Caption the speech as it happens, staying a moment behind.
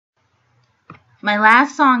My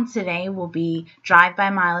last song today will be Drive by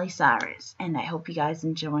Miley Cyrus, and I hope you guys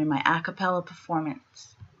enjoy my a cappella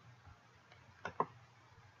performance.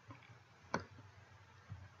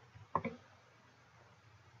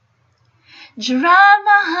 Drive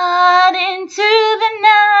my heart into the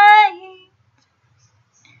night.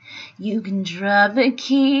 You can drop the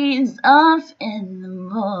keys off in the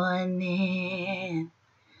morning,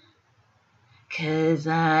 'cause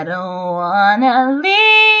I don't wanna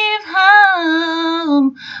leave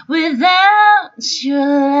home without your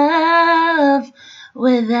love,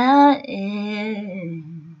 without it.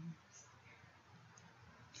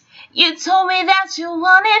 You told me that you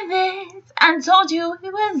wanted this, I told you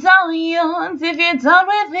it was all yours. If you're done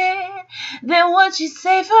with it, then what'd you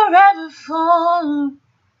say forever for?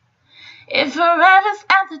 If forever's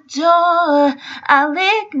at the door, I'll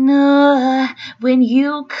ignore when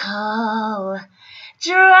you call.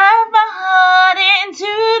 Drive my heart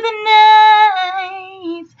into the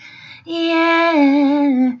night.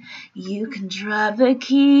 Yeah, you can drop the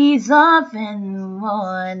keys off in the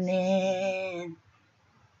morning,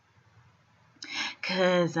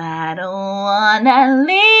 'cause I don't wanna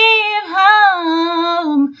leave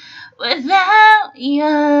home without your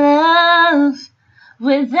love,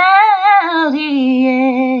 without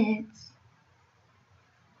it.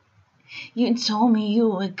 You told me you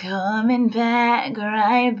were coming back,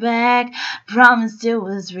 right back. Promised it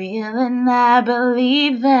was real and I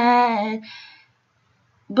believe that.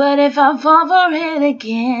 But if I fall for it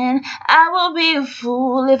again, I will be a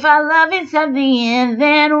fool. If our love is at the end,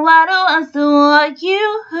 then why do I still want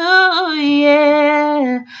you?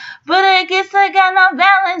 Yeah, but I guess I got no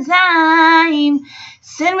Valentine.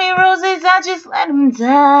 Send me roses, I just let them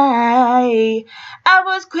die. I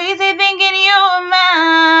was crazy thinking you were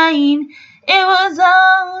mine. It was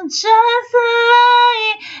all just a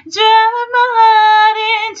lie. Drive my heart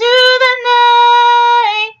into the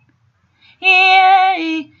night. Yeah,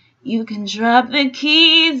 you can drop the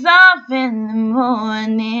keys off in the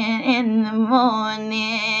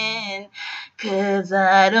morning, 'cause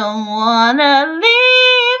I don't wanna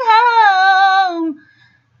leave home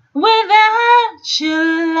without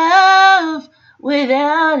your love,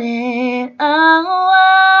 without it.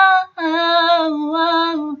 Oh, oh,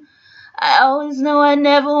 oh. I always knew I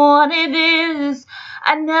never wanted this.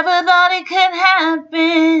 I never thought it could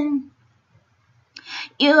happen.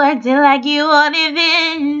 You acted like you wanted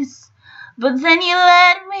this, but then you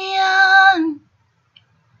led me on.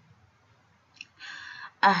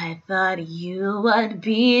 I thought you would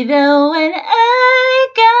be there when I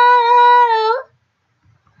go.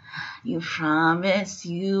 You promised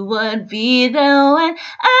you would be there when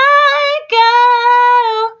I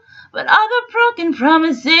go. But all the broken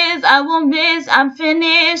promises I will miss. I'm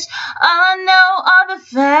finished. All I know are the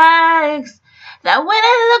facts. That when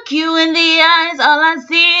I look you in the eyes, all I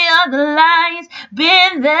see are the lies.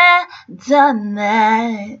 Been there, done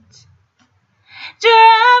that.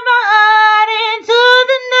 Drive my heart into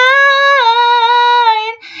the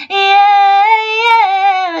night. Yeah,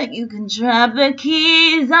 yeah. You can drop the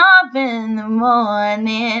keys off in the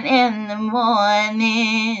morning,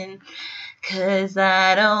 'cause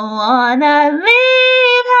I don't wanna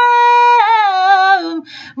leave home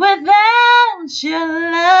without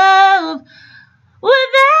your love,